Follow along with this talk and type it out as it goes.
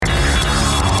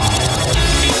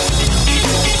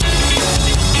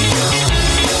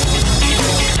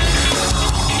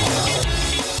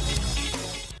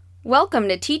Welcome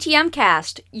to TTM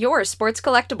Cast, your sports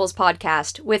collectibles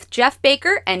podcast with Jeff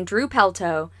Baker and Drew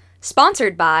Pelto.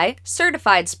 Sponsored by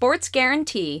Certified Sports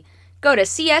Guarantee. Go to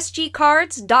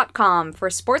csgcards.com for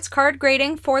sports card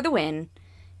grading for the win.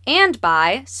 And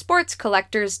by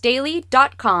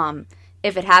sportscollectorsdaily.com.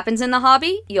 If it happens in the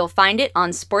hobby, you'll find it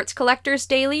on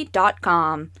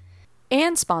sportscollectorsdaily.com.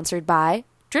 And sponsored by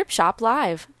Drip Shop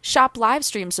Live. Shop live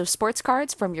streams of sports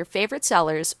cards from your favorite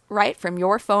sellers, right from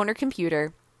your phone or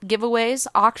computer. Giveaways,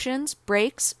 auctions,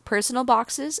 breaks, personal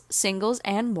boxes, singles,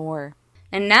 and more.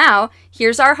 And now,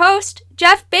 here's our host,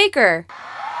 Jeff Baker.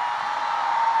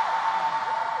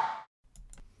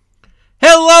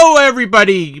 Hello,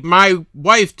 everybody! My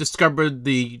wife discovered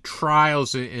the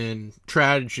trials and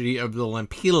tragedy of the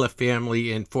Lampila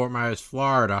family in Fort Myers,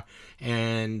 Florida,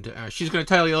 and she's going to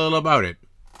tell you a little about it.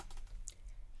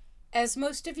 As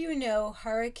most of you know,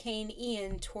 Hurricane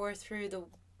Ian tore through the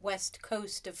west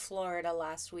coast of Florida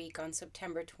last week on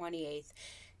September 28th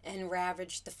and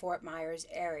ravaged the Fort Myers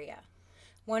area.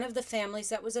 One of the families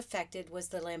that was affected was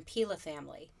the Lampila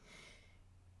family.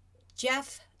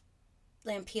 Jeff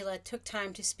Lampila took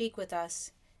time to speak with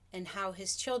us and how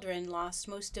his children lost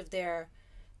most of their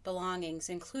belongings,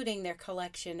 including their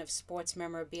collection of sports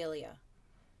memorabilia.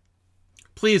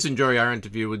 Please enjoy our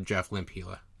interview with Jeff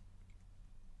Lampila.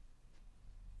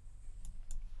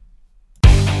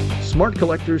 Smart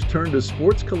collectors turn to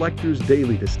Sports Collectors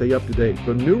Daily to stay up to date.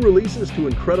 From new releases to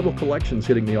incredible collections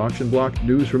hitting the auction block,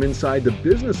 news from inside the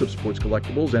business of sports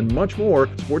collectibles, and much more,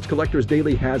 Sports Collectors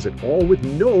Daily has it, all with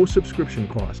no subscription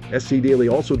cost. SC Daily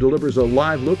also delivers a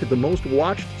live look at the most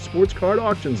watched sports card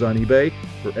auctions on eBay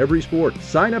for every sport.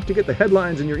 Sign up to get the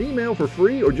headlines in your email for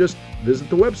free, or just visit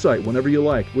the website whenever you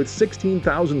like. With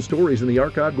 16,000 stories in the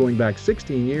archive going back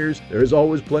 16 years, there is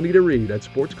always plenty to read at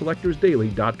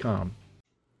sportscollectorsdaily.com.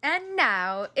 And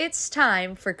now, it's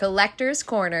time for Collector's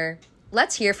Corner.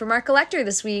 Let's hear from our collector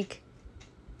this week.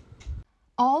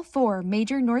 All four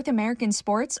major North American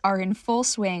sports are in full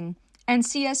swing, and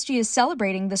CSG is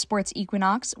celebrating the sports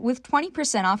equinox with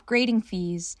 20% off grading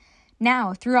fees.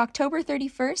 Now, through October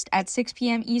 31st at 6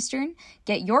 p.m. Eastern,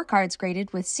 get your cards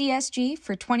graded with CSG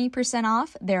for 20%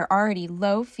 off their already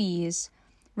low fees.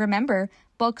 Remember,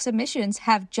 bulk submissions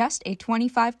have just a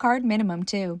 25 card minimum,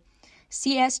 too.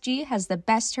 CSG has the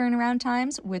best turnaround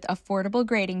times with affordable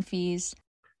grading fees.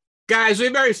 Guys, we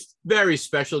have a very, very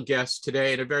special guest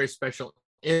today and a very special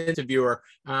interviewer.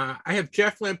 I have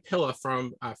Jeff Lampila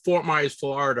from Fort Myers,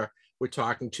 Florida, we're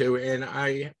talking to, and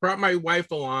I brought my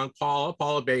wife along,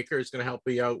 Paula Baker is going to help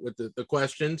me out with the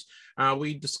questions.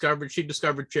 She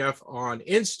discovered Jeff on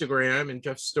Instagram, and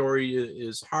Jeff's story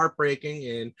is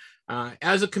heartbreaking. And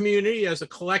as a community, as a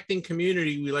collecting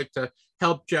community, we like to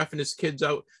help Jeff and his kids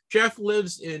out. Jeff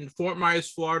lives in Fort Myers,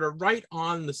 Florida, right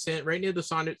near the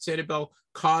Sanibel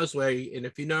Causeway. And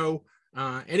if you know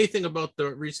anything about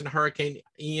the recent Hurricane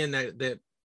Ian that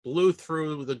blew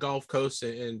through the Gulf Coast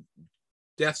and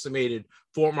decimated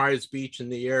Fort Myers Beach in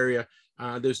the area,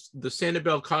 the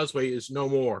Sanibel Causeway is no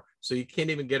more. So you can't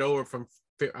even get over from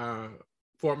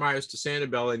Fort Myers to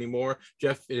Sanibel anymore.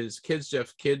 Jeff's kids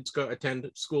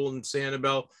attend school in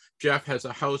Sanibel. Jeff has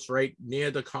a house right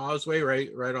near the causeway,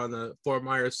 right on the Fort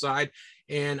Myers side.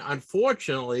 And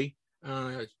unfortunately,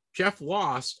 Jeff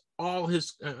lost all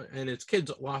his, and his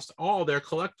kids lost all their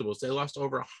collectibles. They lost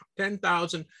over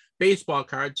 10,000 baseball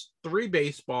cards, 3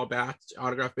 baseball bats,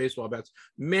 autographed baseball bats,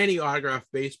 many autographed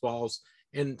baseballs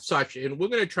and such. And we're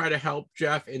going to try to help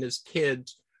Jeff and his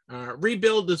kids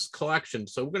rebuild this collection.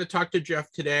 So we're going to talk to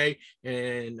Jeff today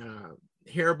and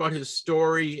hear about his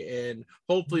story, and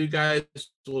hopefully you guys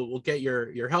will get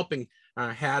your helping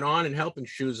hat on and helping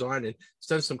shoes on and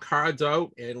send some cards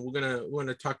out. And we're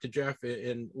gonna talk to Jeff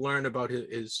and learn about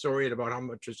his story and about how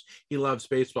much he loves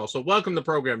baseball. So welcome to the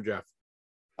program, Jeff.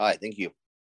 Hi, thank you.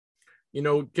 You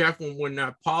know, Jeff, when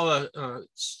Paula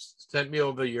sent me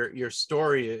over your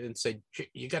story and said,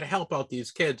 you got to help out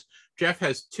these kids. Jeff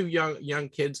has 2 young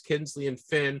kids, Kinsley and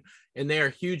Finn, and they are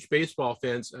huge baseball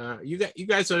fans. You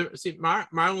guys are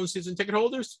Marlins season ticket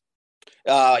holders?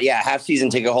 Yeah, half season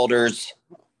ticket holders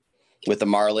with the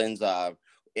Marlins.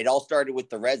 It all started with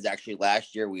the Reds actually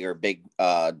last year. We were big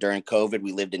during COVID.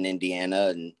 We lived in Indiana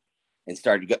and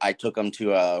I took them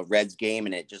to a Reds game,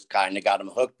 and it just kind of got them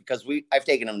hooked because I've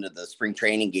taken them to the spring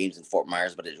training games in Fort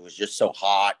Myers, but it was just so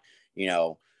hot,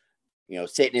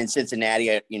 sitting in Cincinnati,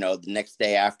 the next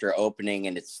day after opening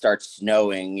and it starts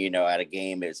snowing, at a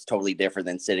game, it's totally different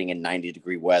than sitting in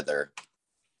 90-degree weather.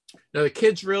 Now the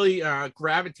kids really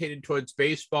gravitated towards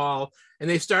baseball, and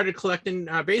they started collecting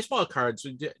baseball cards.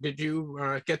 Did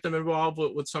you get them involved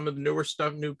with some of the newer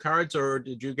stuff, new cards, or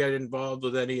did you get involved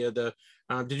with any of the?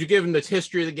 Did you give them the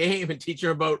history of the game and teach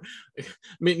them about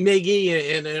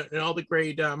Miggy and all the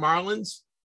great Marlins?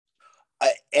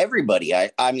 Everybody.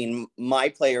 I mean, my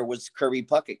player was Kirby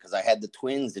Puckett because I had the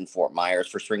Twins in Fort Myers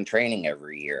for spring training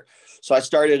every year. So I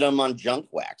started them on junk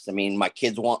wax. I mean, my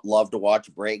kids love to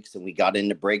watch breaks, and we got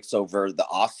into breaks over the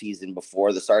off season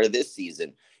before the start of this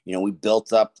season. You know, we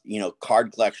built up,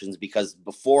 card collections because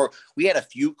before we had a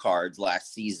few cards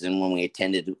last season when we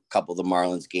attended a couple of the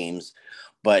Marlins games,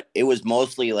 but it was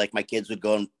mostly like my kids would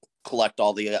go and collect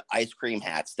all the ice cream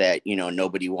hats that,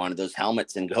 nobody wanted those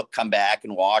helmets, and come back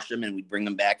and wash them, and we'd bring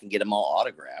them back and get them all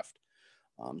autographed.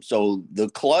 So the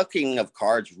collecting of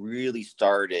cards really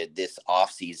started this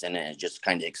off season, and it just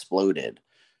kind of exploded.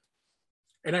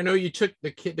 And I know you took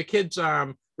the kids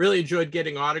really enjoyed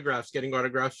getting autographs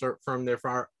from their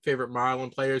favorite Marlin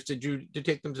players. Did you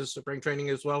take them to spring training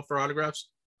as well for autographs?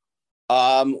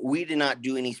 We did not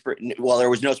do any spring. Well, there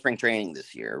was no spring training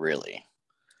this year, really.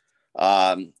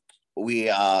 We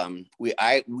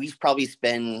probably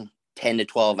spend 10 to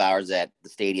 12 hours at the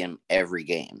stadium every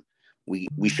game.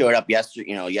 We showed up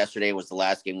yesterday. Yesterday was the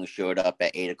last game. We showed up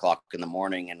at 8 o'clock in the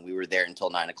morning, and we were there until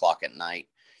 9 o'clock at night.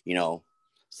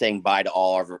 Saying bye to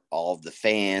all of the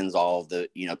fans, all of the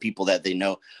people that they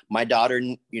know. My daughter,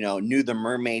 knew the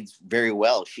Mermaids very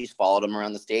well. She's followed them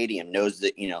around the stadium, knows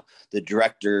that the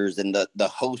directors and the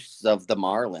hosts of the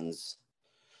Marlins.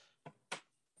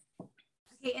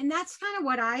 Okay, and that's kind of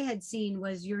what I had seen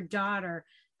was your daughter.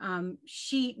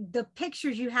 The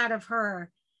pictures you had of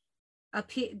her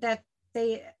that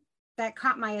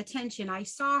caught my attention. I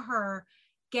saw her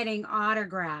getting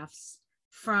autographs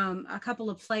from a couple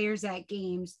of players at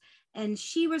games, and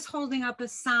she was holding up a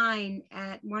sign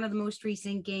at one of the most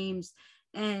recent games,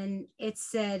 and it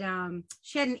said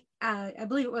she had I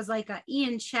believe it was like a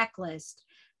Ian checklist,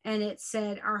 and it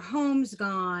said our home's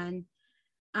gone,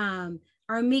 our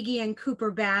Miggy and Cooper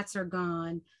bats are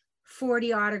gone,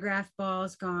 40 autograph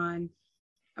balls gone,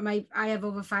 I have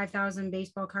over 5,000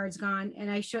 baseball cards gone,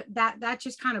 and I showed that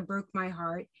just kind of broke my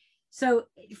heart. So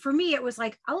for me, it was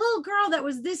like a little girl that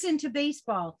was this into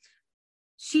baseball.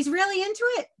 She's really into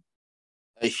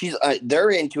it.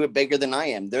 They're into it bigger than I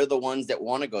am. They're the ones that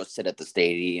want to go sit at the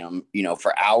stadium,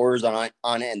 for hours on it,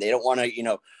 and they don't want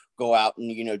to, go out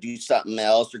and, do something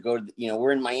else or go to,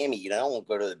 we're in Miami, they don't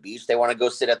go to the beach. They want to go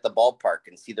sit at the ballpark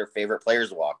and see their favorite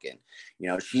players walk in.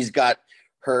 She's got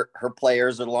her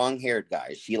players are long-haired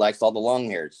guys. She likes all the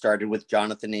long-haired. Started with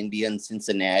Jonathan India in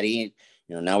Cincinnati.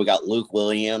 Now we got Luke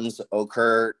Williams,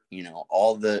 Okert,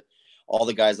 all the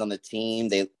guys on the team.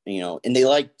 They, and they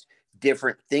like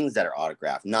different things that are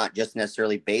autographed, not just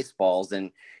necessarily baseballs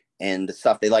and the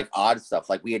stuff. They like odd stuff.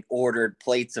 Like we had ordered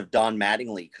plates of Don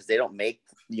Mattingly because they don't make,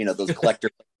 those collector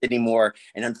anymore.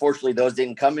 And unfortunately, those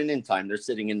didn't come in time. They're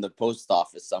sitting in the post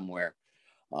office somewhere.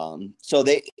 So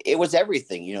it was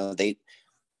everything.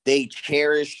 They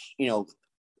cherish,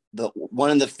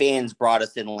 one of the fans brought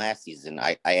us in last season.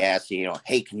 I asked,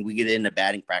 hey, can we get into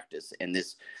batting practice? And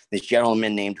this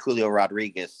gentleman named Julio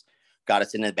Rodriguez got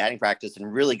us into batting practice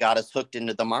and really got us hooked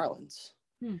into the Marlins.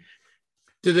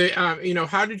 Do they,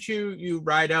 how did you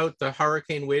ride out the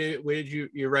hurricane? Where did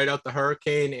you ride out the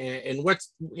hurricane? And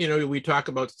what's, we talk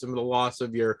about some of the loss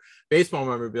of your baseball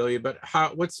memorabilia, but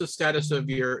what's the status of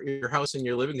your house and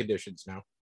your living conditions now?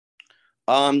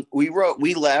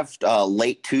 We left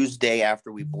late Tuesday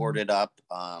after we boarded up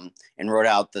and rode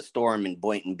out the storm in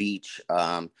Boynton Beach.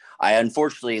 I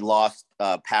unfortunately lost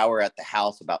power at the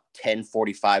house about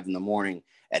 10:45 in the morning.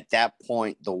 At that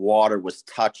point, the water was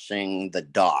touching the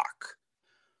dock.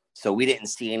 So we didn't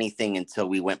see anything until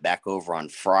we went back over on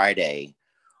Friday.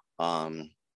 But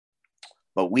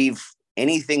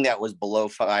anything that was below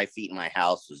 5 feet in my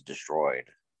house was destroyed.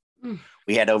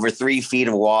 We had over 3 feet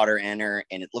of water enter,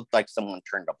 and it looked like someone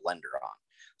turned a blender on.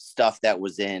 Stuff that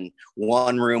was in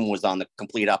one room was on the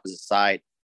complete opposite side.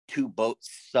 2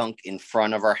 boats sunk in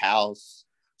front of our house.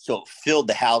 So it filled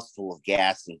the house full of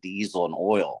gas and diesel and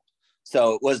oil.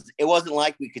 So it wasn't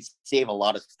like we could save a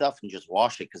lot of stuff and just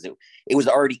wash it, because it was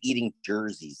already eating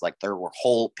jerseys. Like there were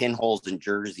pinholes in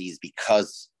jerseys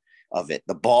because of it.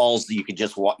 The balls, you could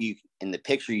just walk. In the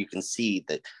picture, you can see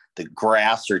that the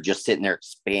grass are just sitting there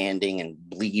expanding and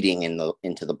bleeding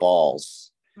into the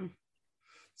balls.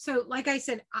 So like I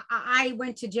said, I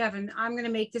went to Jeff, and I'm going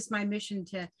to make this my mission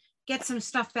to get some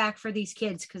stuff back for these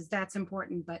kids, because that's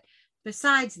important. But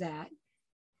besides that,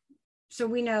 so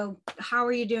we know, how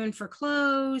are you doing for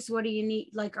clothes? What do you need?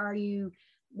 Like, where are you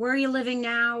living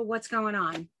now? What's going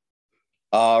on?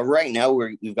 Right now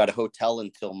we've got a hotel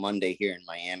until Monday here in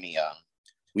Miami.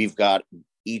 We've got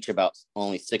each about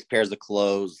only 6 pairs of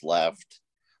clothes left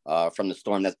from the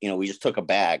storm. That we just took a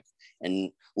bag,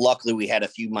 and luckily we had a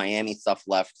few Miami stuff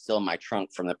left still in my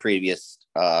trunk from the previous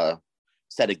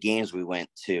set of games we went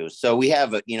to. So we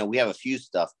have a few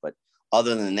stuff, but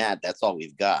other than that, that's all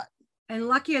we've got. And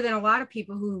luckier than a lot of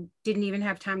people who didn't even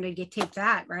have time to take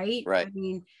that, right? Right. I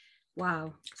mean,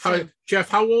 wow. Jeff,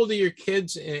 how old are your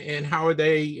kids, and how are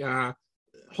they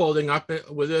holding up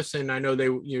with us? And I know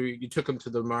you took them to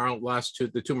the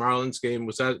the 2 Marlins game.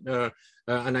 Was that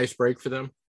a nice break for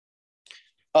them?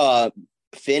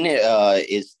 Finn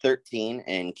is 13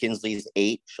 and Kinsley's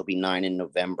 8. She'll be 9 in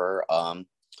November.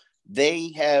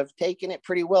 They have taken it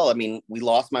pretty well. I mean, we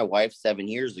lost my wife 7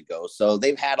 years ago, so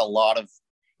they've had a lot of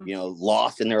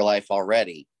loss in their life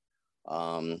already.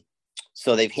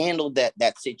 So they've handled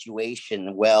that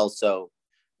situation well. So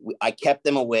I kept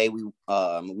them away.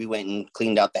 We went and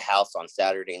cleaned out the house on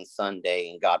Saturday and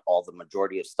Sunday and got all the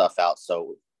majority of stuff out,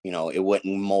 so it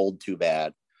wouldn't mold too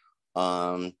bad.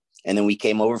 And then we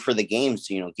came over for the games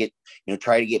to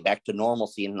try to get back to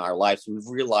normalcy in our lives. So we've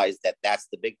realized that that's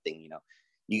the big thing.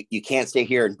 You can't stay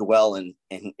here and dwell and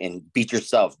beat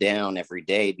yourself down every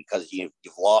day because you've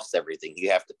lost everything.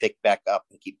 You have to pick back up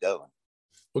and keep going.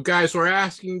 Well, guys, we're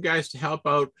asking you guys to help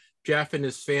out Jeff and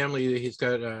his family. He's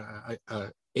got a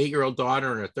 8-year-old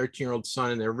daughter and a 13-year-old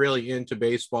son, and they're really into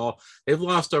baseball. They've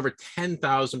lost over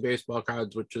 10,000 baseball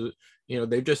cards, which is,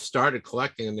 they've just started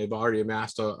collecting, and they've already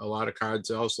amassed a lot of cards.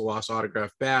 They also lost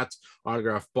autographed bats,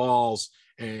 autographed balls,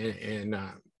 and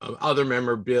other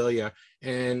memorabilia.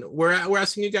 And we're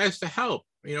asking you guys to help.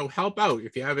 Help out.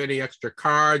 If you have any extra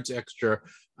cards,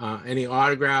 any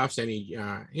autographs, any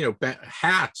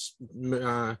hats,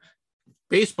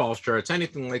 baseball shirts,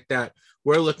 anything like that.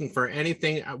 We're looking for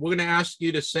anything. We're going to ask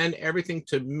you to send everything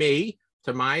to me,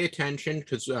 to my attention,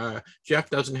 because Jeff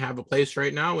doesn't have a place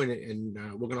right now, and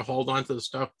we're going to hold on to the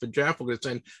stuff for Jeff. We're going to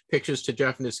send pictures to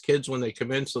Jeff and his kids when they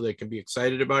come in so they can be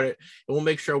excited about it. And we'll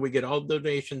make sure we get all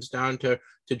donations down to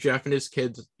Jeff and his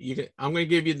kids. I'm going to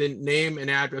give you the name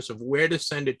and address of where to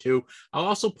send it to. I'll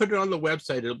also put it on the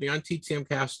website. It'll be on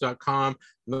ttmcast.com.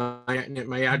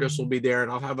 My address will be there,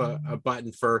 and I'll have a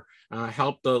button for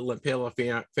help the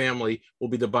Lampilla family will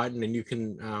be the button, and you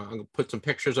can put some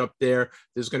pictures up there.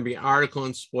 There's going to be an article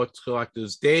in Sports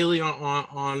Collectors Daily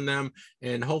on them,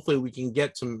 and hopefully we can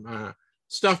get some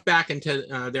stuff back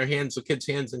into their hands, the kids'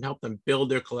 hands, and help them build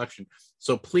their collection.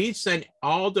 So please send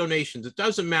all donations. It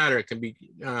doesn't matter. It can be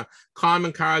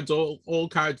common cards,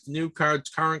 old cards, new cards,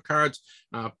 current cards,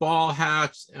 ball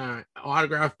hats,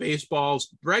 autographed baseballs,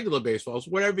 regular baseballs,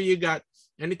 whatever you got,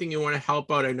 anything you want to help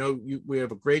out. I know we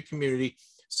have a great community.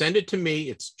 Send it to me.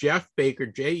 It's Jeff Baker,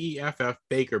 Jeff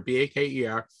Baker,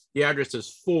 Baker. The address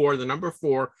is 4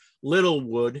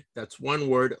 Littlewood, that's one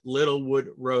word, Littlewood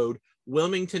Road,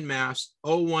 Wilmington, Mass.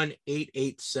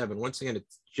 01887. Once again,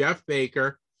 it's Jeff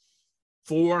Baker,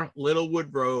 4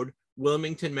 Littlewood Road,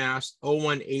 Wilmington, Mass.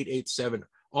 01887.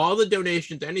 All the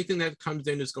donations, anything that comes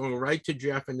in is going right to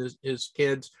Jeff and his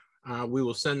kids. We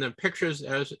will send them pictures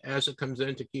as it comes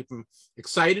in to keep them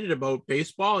excited about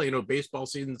baseball. Baseball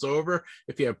season's over.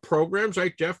 If you have programs,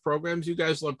 right, Jeff? Programs, you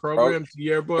guys love programs,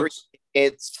 yearbooks.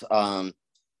 It's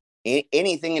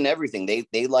anything and everything.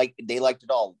 They liked it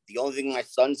all. The only thing my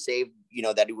son saved,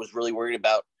 that he was really worried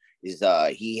about is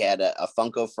he had a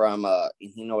Funko from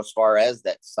Eugenio Suarez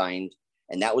that signed,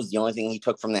 and that was the only thing he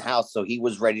took from the house. So he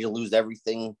was ready to lose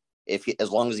everything as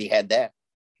long as he had that.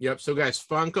 Yep. So guys,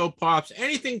 Funko Pops,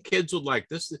 anything kids would like.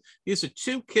 These are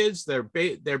 2 kids. They're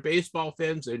baseball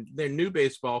fans. They're new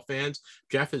baseball fans.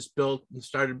 Jeff has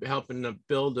started helping to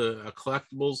build a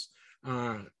collectibles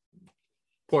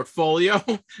portfolio,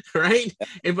 right?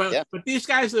 But these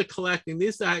guys are collecting.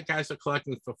 These guys are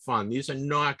collecting for fun. These are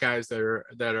not guys that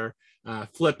are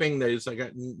flipping. These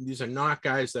are not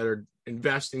guys that are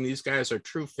investing. These guys are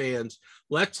true fans.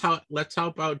 Let's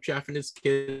help out Jeff and his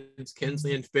kids,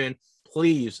 Kinsley and Finn.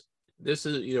 Please, this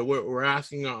is we're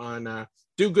asking on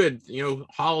do good.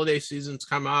 Holiday season's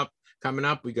coming up.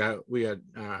 We got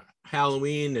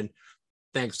Halloween and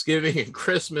Thanksgiving and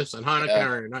Christmas and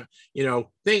Hanukkah, and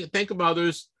think of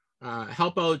others.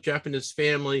 Help out Jeff and his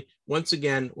family. Once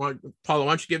again, Paula,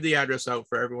 why don't you give the address out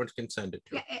for everyone to send it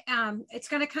to? Yeah, it's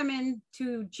going to come in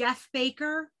to Jeff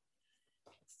Baker,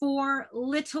 4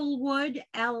 Littlewood,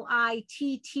 Littlewood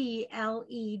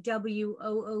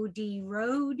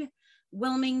Road,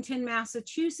 Wilmington,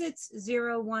 Massachusetts,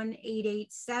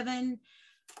 01887.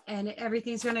 And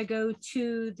everything's going to go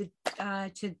to the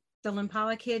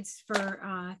Lampilla kids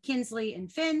for Kinsley and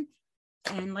Finn.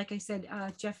 And like I said,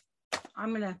 Jeff I'm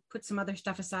going to put some other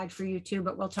stuff aside for you too,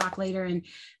 but we'll talk later. And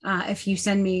if you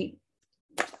send me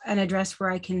an address where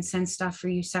I can send stuff for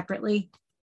you separately,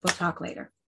 we'll talk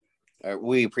later.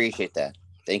 We appreciate that.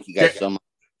 Thank you guys so much.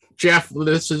 Jeff,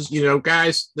 this is,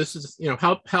 guys, this is,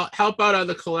 help out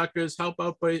other collectors, help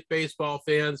out baseball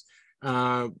fans.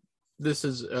 This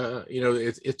is,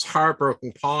 it's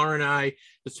heartbroken. Paula and I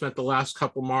have spent the last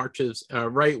couple Marches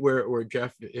right where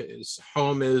Jeff's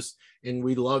home is, and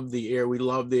we love the air. We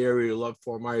love the area. We love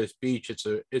Fort Myers Beach.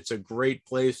 It's a great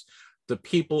place. The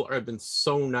people have been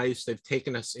so nice. They've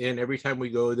taken us in every time we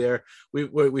go there.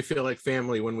 We feel like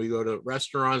family when we go to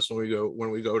restaurants,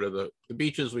 when we go to the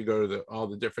beaches, we go to all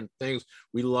the different things.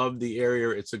 We love the area.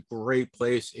 It's a great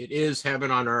place. It is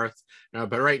heaven on earth.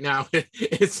 But right now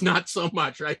it's not so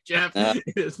much, right, Jeff? It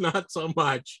is not so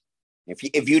much.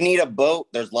 If you need a boat,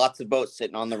 there's lots of boats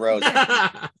sitting on the road.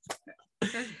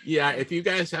 Yeah, if you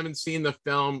guys haven't seen the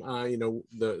film,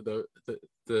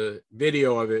 the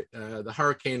video of it, the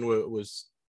hurricane was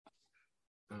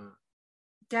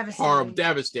Devastating.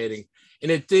 devastating,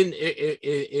 and it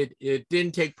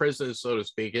didn't take prisoners, so to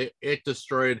speak. It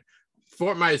destroyed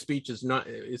Fort Myers Beach. It's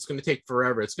going to take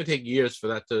forever. It's going to take years for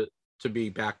that to be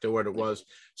back to what it was.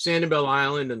 Sanibel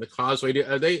Island and the causeway.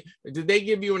 Did they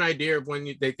give you an idea of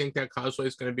when they think that causeway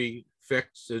is going to be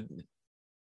fixed?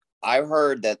 I've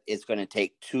heard that it's going to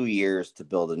take 2 years to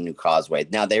build a new causeway.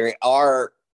 Now,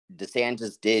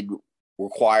 DeSantis did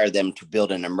require them to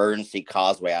build an emergency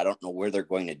causeway. I don't know where they're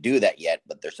going to do that yet,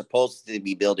 but they're supposed to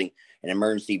be building an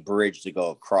emergency bridge to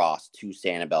go across to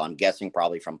Sanibel. I'm guessing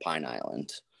probably from Pine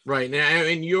Island. Right now,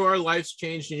 and your life's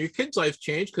changed and your kids' life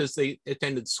changed because they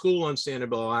attended school on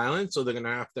Sanibel Island, so they're going to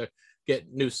have to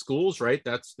get new schools, right?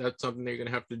 That's something they're going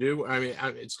to have to do. I mean,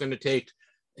 it's going to take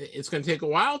a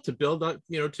while to build up,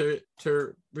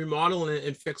 to remodel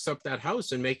and fix up that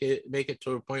house and make it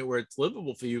to a point where it's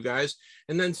livable for you guys.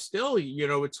 And then still,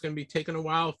 it's going to be taking a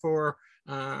while for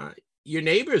your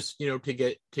neighbors, to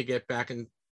get back in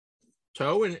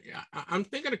tow. And I'm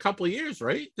thinking a couple of years,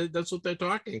 right? That's what they're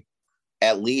talking.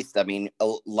 At least, I mean,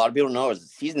 a lot of people know is the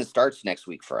season starts next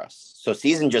week for us. So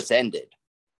season just ended.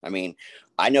 I mean,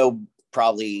 I know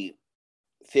probably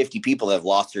 50 people that have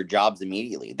lost their jobs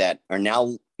immediately that are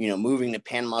now, moving to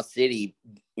Panama City,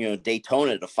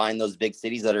 Daytona to find those big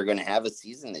cities that are going to have a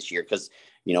season this year. Because,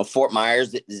 Fort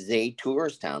Myers is a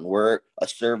tourist town. We're a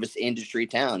service industry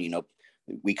town.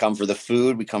 We come for the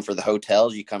food, we come for the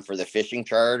hotels, you come for the fishing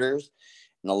charters.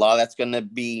 And a lot of that's going to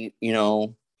be,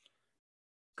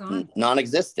 Gone.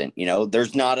 Non-existent.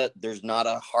 There's not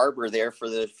a harbor there for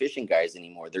the fishing guys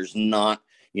anymore. There's not,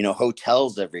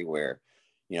 hotels everywhere.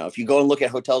 If you go and look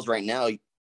at hotels right now,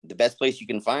 the best place you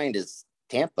can find is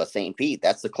Tampa, St. Pete.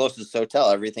 That's the closest hotel.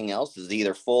 Everything else is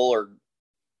either full or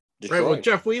destroyed. Right. Well,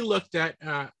 Jeff, we looked at,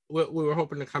 we were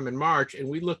hoping to come in March, and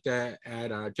we looked at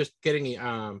just getting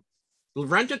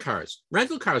rental cars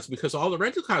because all the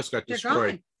rental cars got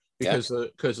destroyed because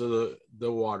of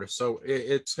the water. So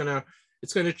it's gonna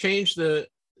change the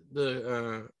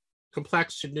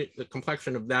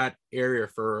complexion of that area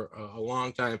for a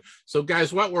long time. So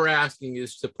guys, what we're asking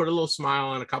is to put a little smile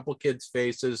on a couple kids'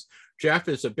 faces. Jeff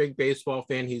is a big baseball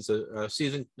fan. He's a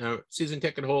season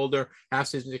ticket holder,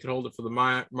 half-season ticket holder for the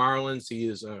Marlins. He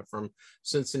is from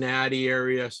Cincinnati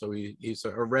area, so he's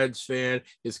a Reds fan.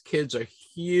 His kids are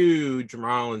huge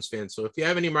Marlins fans. So if you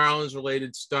have any Marlins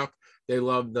related stuff, they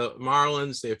love the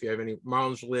Marlins. If you have any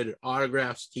Marlins related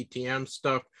autographs, TTM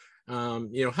stuff,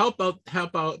 help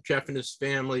out Jeff and his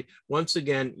family. Once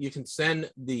again, you can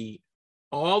send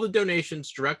all the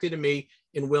donations directly to me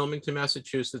in Wilmington,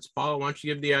 Massachusetts. Paula, why don't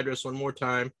you give the address one more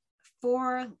time?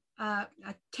 For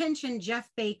attention, Jeff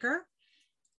Baker,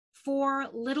 4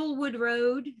 Littlewood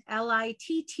Road, Littlewood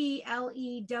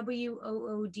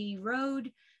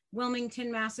Road,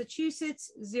 Wilmington,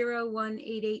 Massachusetts,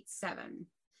 01887.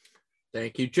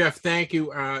 Thank you, Jeff. Thank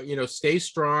you. Stay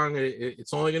strong.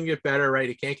 It's only going to get better, right?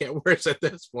 It can't get worse at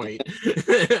this point.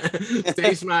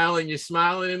 Stay smiling. You're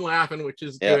smiling and laughing, which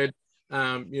is good.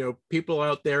 People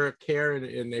out there care,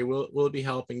 and they will be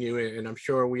helping you. And I'm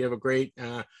sure we have a great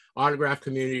autograph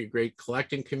community, a great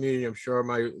collecting community. I'm sure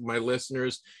my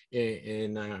listeners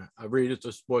and readers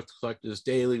of Sports Collectors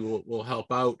Daily will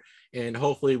help out. And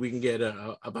hopefully we can get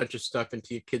a bunch of stuff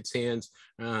into your kids' hands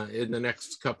in the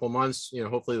next couple of months.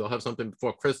 Hopefully they'll have something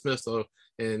before Christmas,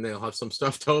 and they'll have some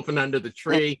stuff to open under the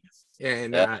tree.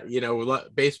 And,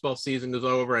 baseball season is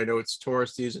over. I know it's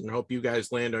tourist season. I hope you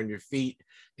guys land on your feet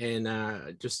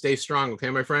and just stay strong. Okay,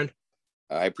 my friend?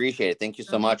 I appreciate it. Thank you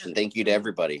so much. And thank you to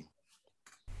everybody.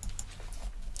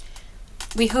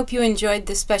 We hope you enjoyed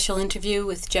this special interview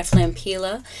with Jeff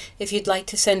Lampila. If you'd like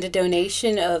to send a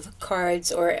donation of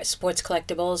cards or sports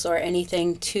collectibles or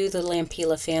anything to the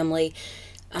Lampila family,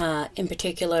 in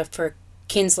particular for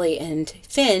Kinsley and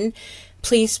Finn,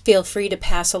 please feel free to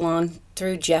pass along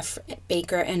through Jeff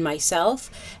Baker and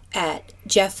myself at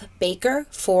Jeff Baker,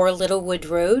 4 Littlewood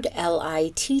Road,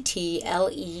 Littlewood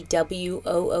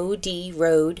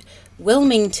Road,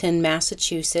 Wilmington,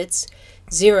 Massachusetts,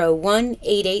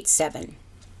 01887.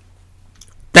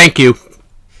 Thank you.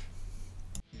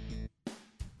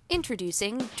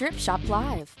 Introducing Drip Shop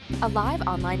Live, a live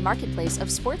online marketplace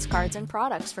of sports cards and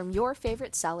products from your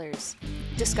favorite sellers.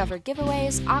 Discover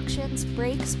giveaways, auctions,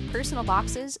 breaks, personal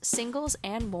boxes, singles,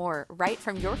 and more right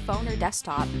from your phone or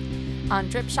desktop. On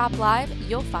Drip Shop Live,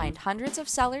 you'll find hundreds of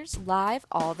sellers live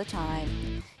all the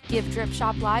time. Give Drip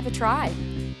Shop Live a try.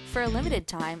 For a limited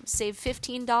time, save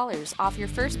 $15 off your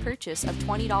first purchase of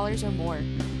 $20 or more.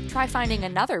 Try finding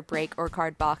another break or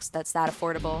card box that's that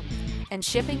affordable. And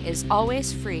shipping is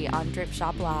always free on Drip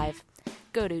Shop Live.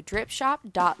 Go to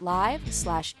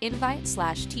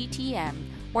dripshop.live/invite/TTM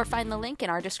or find the link in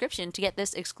our description to get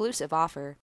this exclusive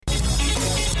offer.